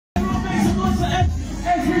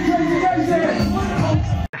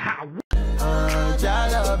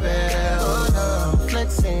I'm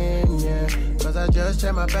flexing, yeah. Cause I just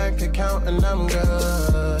checked my bank account and I'm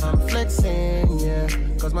good. I'm flexing, yeah.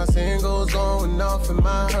 Cause my singles going off in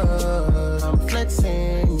my hood. I'm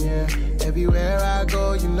flexing, yeah. Everywhere I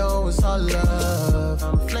go, you know it's all love.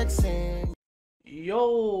 I'm flexing.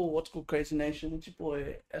 Yo, what's good, Crazy Nation? It's your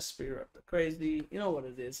boy Espy, the Crazy. You know what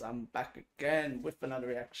it is. I'm back again with another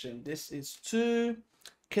reaction. This is to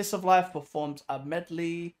Kiss of Life performs a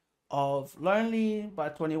medley of Lonely by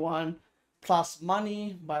 21 plus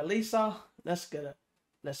Money by Lisa. Let's get it.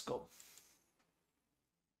 Let's go.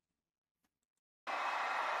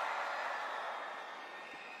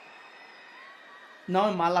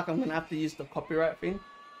 Knowing my luck, I'm gonna have to use the copyright thing,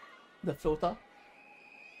 the filter.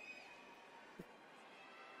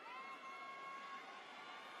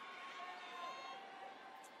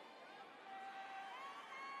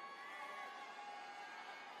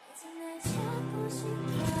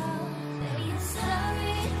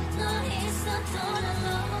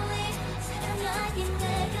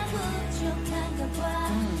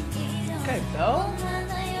 Okay, Belle.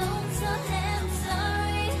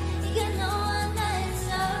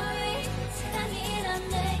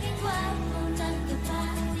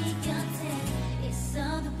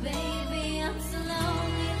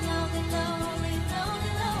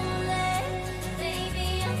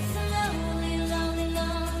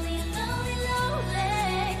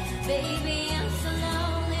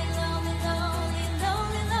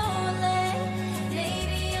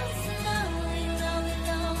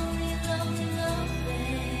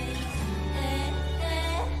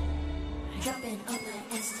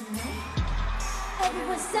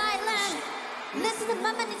 Everyone's silent. Listen to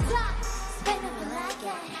my money talk. Spend it like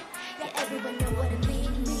it. Yeah, everyone know what it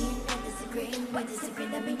mean. Me and disagree. When disagree,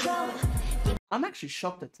 let me go. I'm actually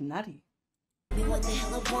shocked it's Natty. Give me what the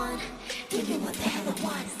hell I want. Give me what the hell I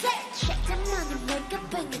want. Check the money, make a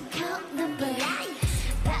bank account number.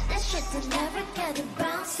 That shit that never got a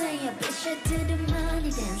bounce. Say a bitch I did the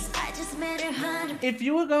money dance. I just made her 100. If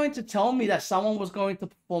you were going to tell me that someone was going to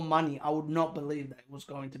perform Money, I would not believe that it was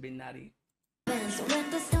going to be Natty.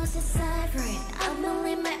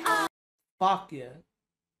 Fuck yeah.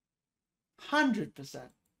 100%.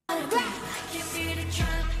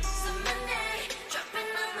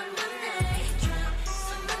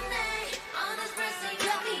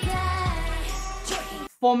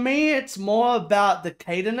 For me, it's more about the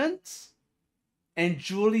cadence, and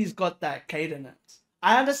Julie's got that cadence.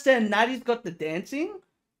 I understand Natty's got the dancing,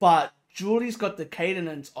 but Julie's got the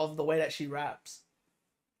cadence of the way that she raps.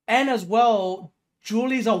 And as well,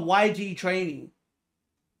 Julie's a YG trainee.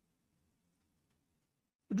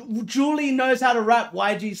 Julie knows how to rap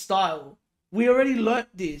YG style. We already learnt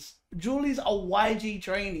this. Julie's a YG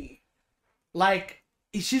trainee. Like,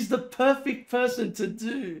 she's the perfect person to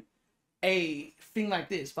do a thing like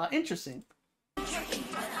this. But interesting.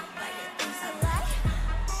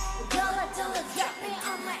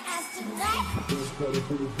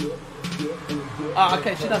 Ah,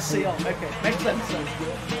 okay, she does CO. Okay, makes sense.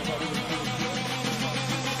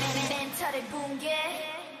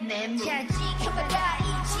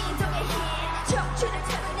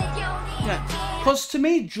 Yeah, because to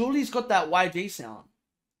me, Julie's got that YG sound.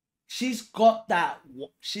 She's got that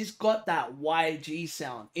YG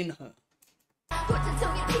sound in her.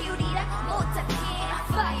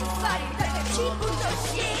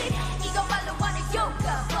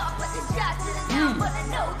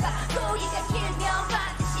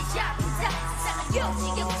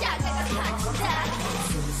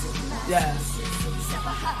 Yeah.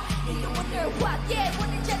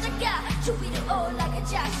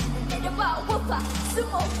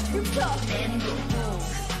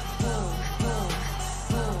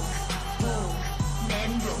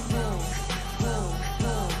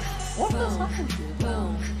 What does happen to you?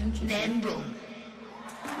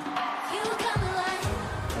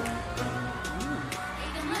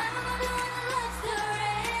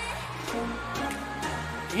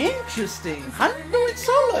 Interesting. How do you do it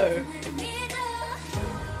solo?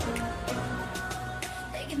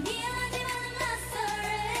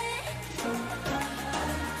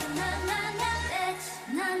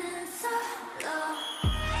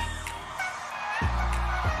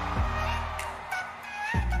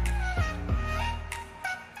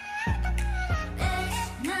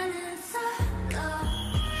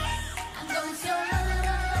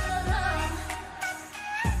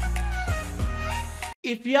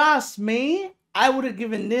 If you ask me, I would have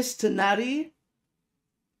given this to Natty,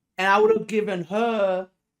 and I would have given her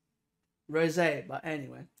Rosé. But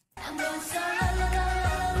anyway,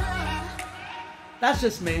 that's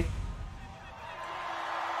just me.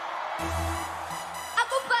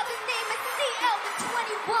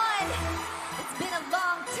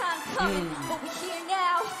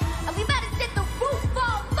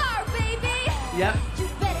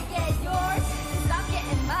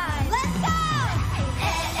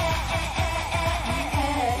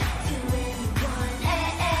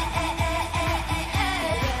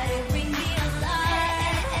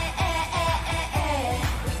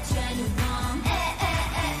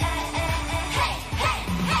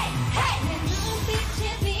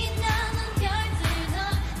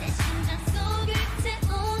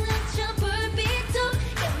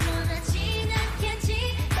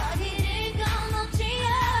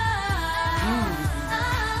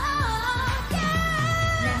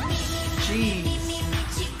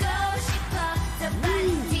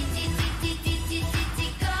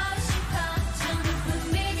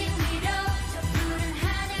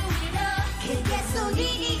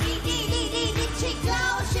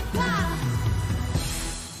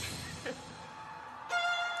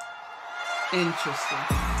 Interesting.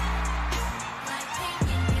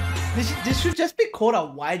 This should just be called a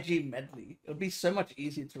YG medley. It would be so much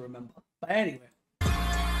easier to remember. But anyway.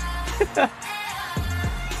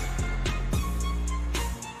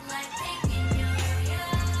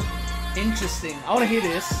 Interesting. I want to hear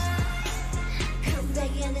this.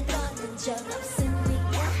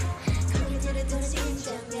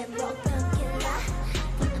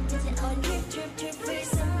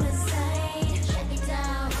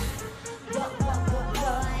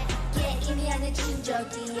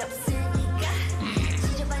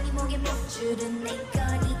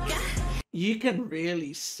 You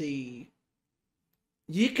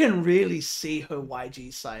can really see her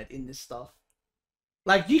YG side in this stuff.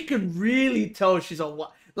 Like, you can really tell she's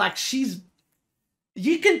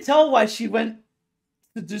you can tell why she went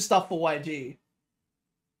to do stuff for YG.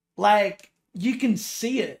 Like, you can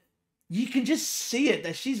see it. You can just see it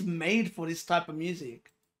that she's made for this type of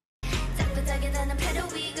music.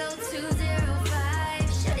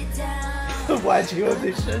 YG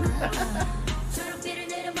audition.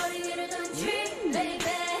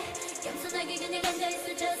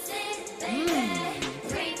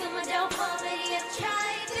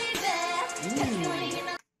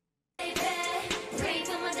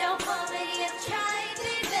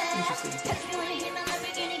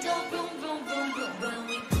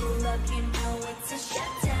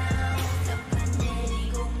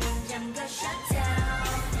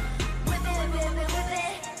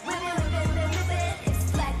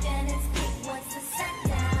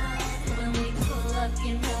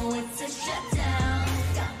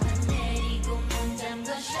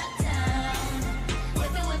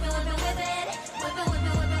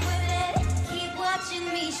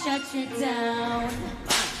 Shut it down.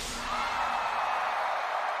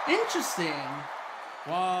 Interesting.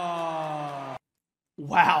 Wow.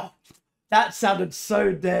 Wow. That sounded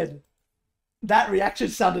so dead. That reaction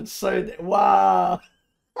sounded so dead. Wow.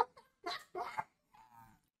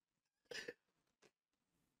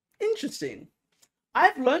 Interesting.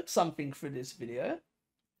 I've learned something through this video.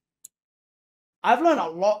 I've learned a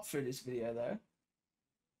lot through this video though.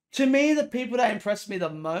 To me, the people that impressed me the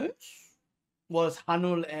most was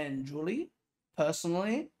Hanul and Julie,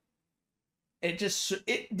 personally.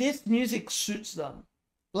 This music suits them.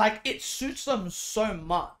 Like, it suits them so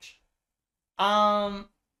much.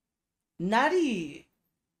 Natty,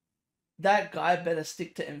 that guy better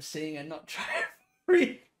stick to emceeing and not try to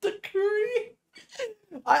read the career.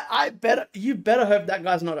 You better hope that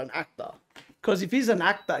guy's not an actor. Because if he's an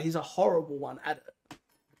actor, he's a horrible one at it.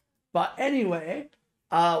 But anyway,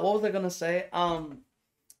 what was I gonna say?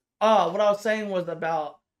 What I was saying was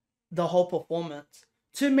about the whole performance.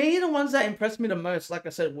 To me, the ones that impressed me the most, like I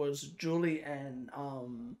said, was Julie and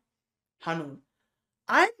Hanun.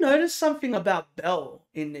 I noticed something about Belle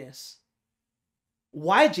in this.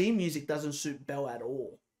 YG music doesn't suit Belle at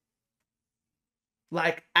all.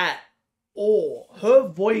 Like, at all. Her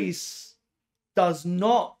voice does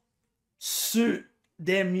not suit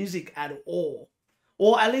their music at all.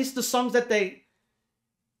 Or at least the songs that they...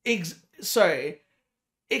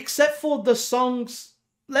 Except for the songs...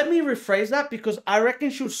 Let me rephrase that, because I reckon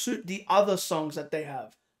she'll suit the other songs that they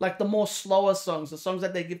have. Like the more slower songs, the songs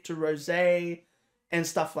that they give to Rosé and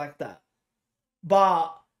stuff like that.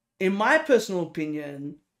 But in my personal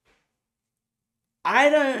opinion,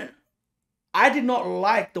 I did not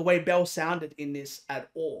like the way Belle sounded in this at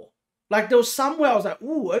all. Like, there was somewhere I was like,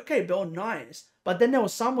 ooh, okay, Belle, nice. But then there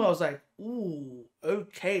was somewhere I was like, ooh,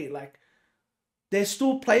 okay. Like, there's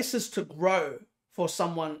still places to grow for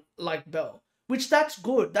someone like Belle. Which, that's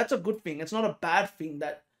good. That's a good thing. It's not a bad thing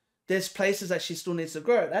that there's places that she still needs to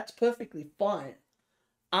grow. That's perfectly fine.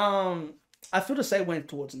 I feel the same way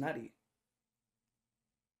towards Natty.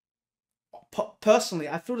 Personally,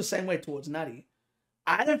 I feel the same way towards Natty.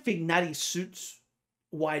 I don't think Natty suits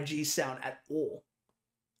YG's sound at all.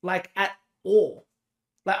 Like, at all.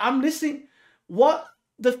 Like, I'm listening...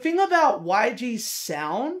 The thing about YG's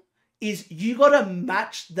sound is you gotta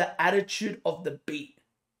match the attitude of the beat.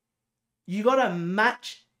 You gotta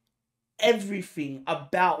match everything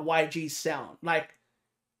about YG's sound. Like,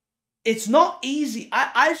 it's not easy.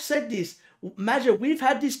 I've said this. Imagine, we've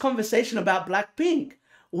had this conversation about Blackpink.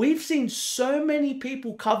 We've seen so many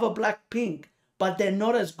people cover Blackpink, but they're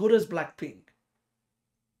not as good as Blackpink.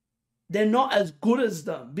 They're not as good as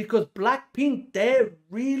them, because Blackpink, they're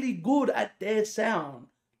really good at their sound.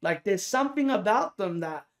 Like, there's something about them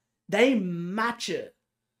that they match it.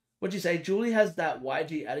 What'd you say? Julie has that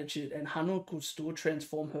YG attitude, and Hanul could still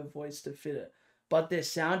transform her voice to fit it. But their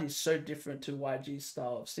sound is so different to YG's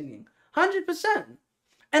style of singing. 100%.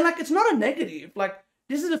 And, like, it's not a negative. Like,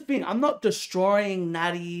 this is the thing. I'm not destroying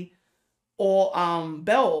Natty or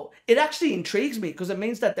Bell, it actually intrigues me because it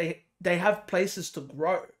means that they have places to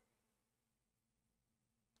grow.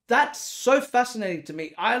 That's so fascinating to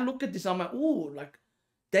me. I look at this, I'm like, ooh, like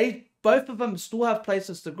both of them still have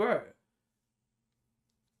places to grow.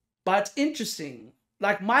 But it's interesting.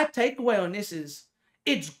 Like, my takeaway on this is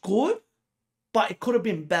it's good, but it could have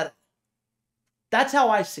been better. That's how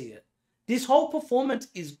I see it. This whole performance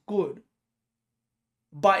is good,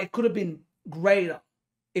 but it could have been greater.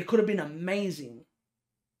 It could have been amazing.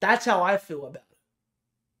 That's how I feel about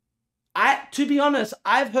it. To be honest,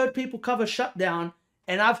 I've heard people cover Shutdown,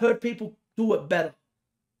 and I've heard people do it better.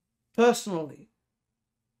 Personally,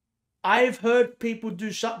 I've heard people do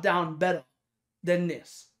Shutdown better than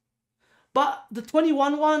this. But the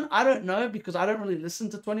 21 one, I don't know, because I don't really listen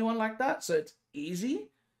to 21 like that, so it's easy.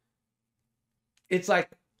 It's like,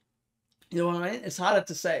 you know what I mean? It's harder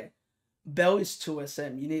to say. Bell is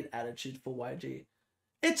 2SM. You need attitude for YG.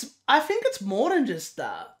 I think it's more than just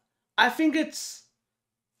that. I think it's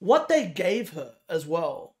what they gave her as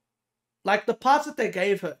well. Like the parts that they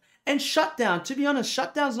gave her. And Shutdown, to be honest,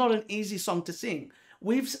 Shutdown's not an easy song to sing.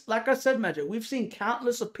 Like I said, Magic, we've seen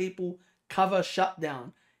countless of people cover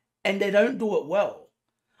Shutdown, and they don't do it well.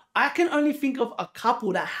 I can only think of a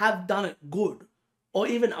couple that have done it good or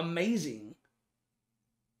even amazing.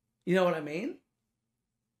 You know what I mean?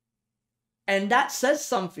 And that says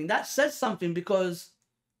something. That says something because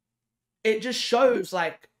it just shows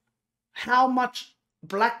like how much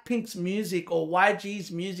Blackpink's music or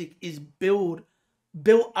YG's music is built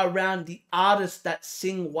around the artists that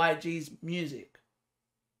sing YG's music.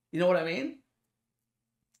 You know what I mean?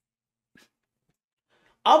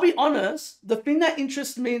 I'll be honest, the thing that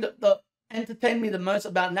interests me, that entertained me the most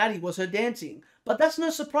about Natty was her dancing. But that's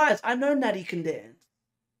no surprise. I know Natty can dance.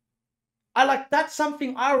 That's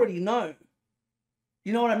something I already know.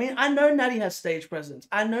 You know what I mean? I know Natty has stage presence.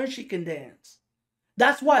 I know she can dance.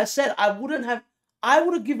 That's why I said I would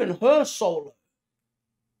have given her solo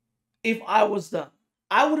if I was them.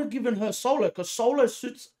 I would have given her solo because solo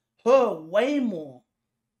suits her way more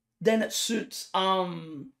than it suits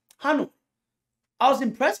Hanu. I was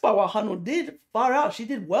impressed by what Hanu did. Far out, she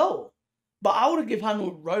did well. But I would have given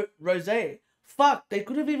Hanu Rosé. Fuck, they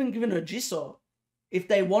could have even given her Jisoo if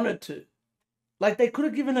they wanted to. Like, they could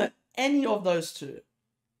have given her any of those two.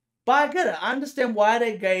 But I get it. I understand why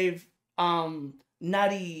they gave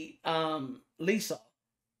Natty Lisa.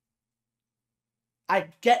 I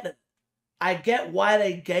get it. I get why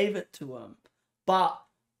they gave it to him. But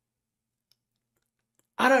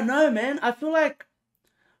I don't know, man. I feel like,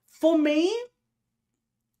 for me,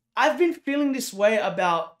 I've been feeling this way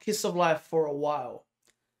about Kiss of Life for a while.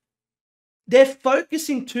 They're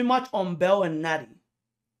focusing too much on Bell and Natty.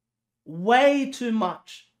 Way too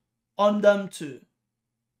much on them two.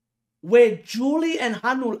 Where Julie and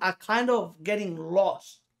Hanul are kind of getting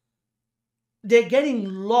lost. They're getting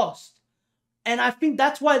lost. And I think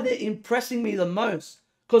that's why they're impressing me the most.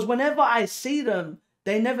 Because whenever I see them,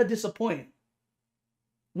 they never disappoint.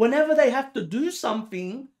 Whenever they have to do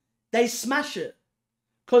something, they smash it.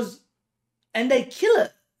 And they kill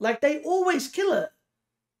it. Like, they always kill it.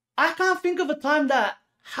 I can't think of a time that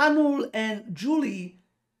Hanul and Julie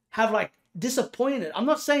have, like, disappointed. I'm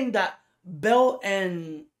not saying that Bell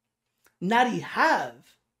and Natty have.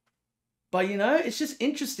 But, you know, it's just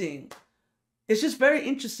interesting. It's just very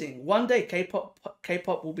interesting. One day,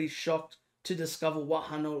 K-pop will be shocked to discover what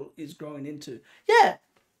Hanul is growing into. Yeah,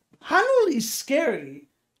 Hanul is scary.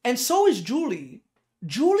 And so is Julie.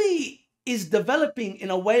 Julie is developing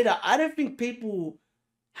in a way that I don't think people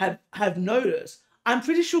have noticed. I'm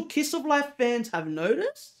pretty sure Kiss of Life fans have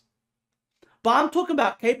noticed. But I'm talking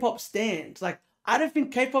about K-pop stans. Like, I don't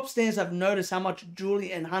think K-pop stans have noticed how much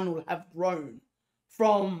Julie and Hanul have grown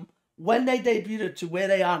from when they debuted to where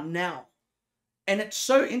they are now. And it's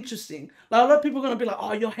so interesting. Like, a lot of people are going to be like,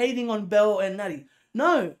 oh, you're hating on Bell and Natty.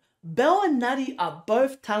 No, Bell and Natty are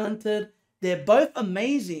both talented. They're both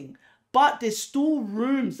amazing. But there's still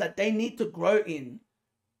rooms that they need to grow in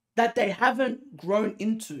that they haven't grown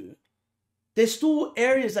into. There's still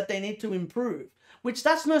areas that they need to improve. Which,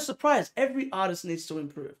 that's no surprise. Every artist needs to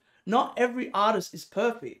improve. Not every artist is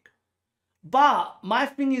perfect. But my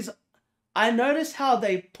thing is, I notice how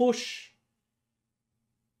they push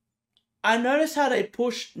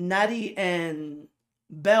Natty and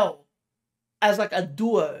Bell as like a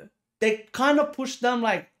duo. They kind of push them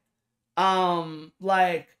like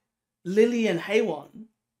Lily and Haewon.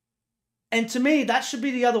 And to me, that should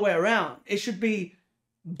be the other way around. It should be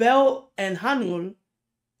Bell and Hanul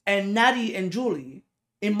and Natty and Julie,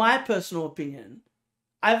 in my personal opinion.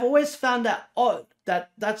 I've always found that odd,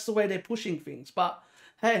 that that's the way they're pushing things. But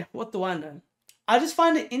hey, what do I know? I just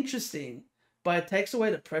find it interesting. but it takes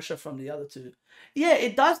away the pressure from the other two. Yeah,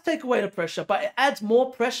 it does take away the pressure, but it adds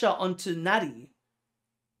more pressure onto Natty.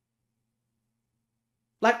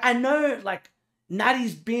 Like, I know, like,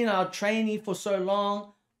 Natty's been our trainee for so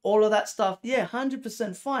long, all of that stuff. Yeah,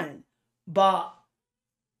 100% fine. But,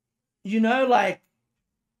 you know, like,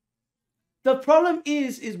 the problem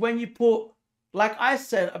is when you put, like I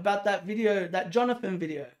said about that video, that Jonathan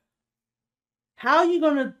video, how are you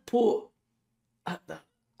going to put,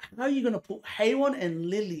 Hay원 and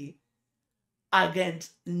Lily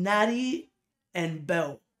against Natty and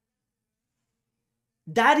Belle?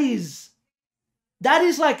 That is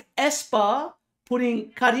like Espy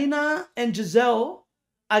putting Karina and Giselle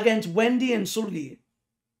against Wendy and Sully.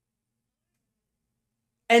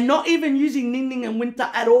 And not even using Ning Ning and Winter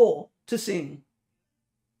at all to sing.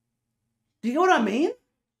 Do you know what I mean?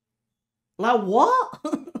 Like, what?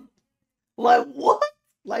 Like, what?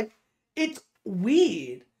 Like, it's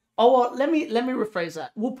weird. Oh, well, let me rephrase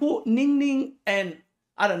that. We'll put Ning Ning and,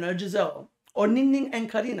 I don't know, Giselle. Or Ning Ning and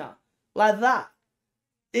Karina. Like that.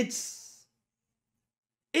 It's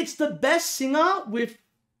the best singer with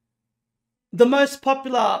the most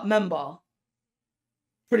popular member.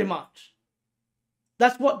 Pretty much.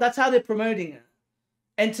 That's how they're promoting it.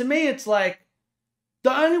 And to me, it's like,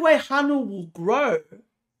 the only way Hanu will grow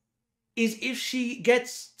is if she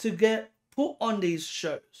gets to get put on these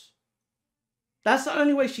shows. That's the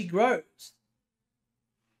only way she grows.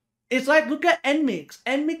 It's like, look at NMIX.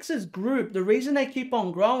 NMIX's group, the reason they keep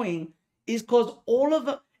on growing is because all of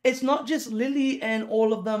them, it's not just Lily and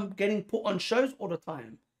all of them getting put on shows all the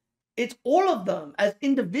time. It's all of them as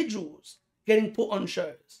individuals getting put on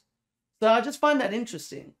shows. So I just find that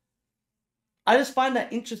interesting. I just find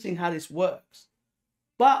that interesting how this works.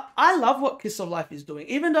 But I love what Kiss of Life is doing.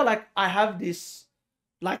 Even though, like, I have this,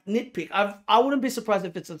 like, nitpick. I wouldn't be surprised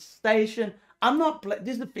if it's a station.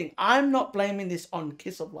 This is the thing. I'm not blaming this on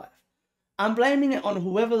Kiss of Life. I'm blaming it on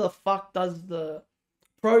whoever the fuck does the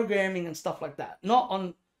programming and stuff like that. Not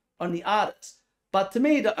on the artists. But to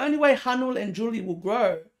me, the only way Hanul and Julie will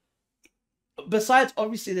grow, besides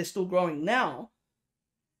obviously they're still growing now,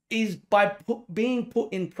 is by being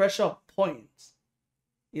put in pressure points.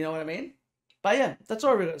 You know what I mean? But yeah, that's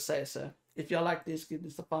all we're going to say. So if you like this, give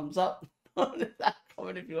this a thumbs up. Comment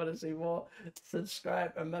if you want to see more.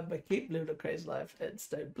 Subscribe. Remember, keep living a crazy life and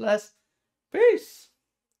stay blessed. Peace.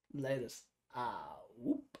 Latest.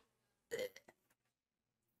 Whoop.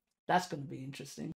 That's going to be interesting.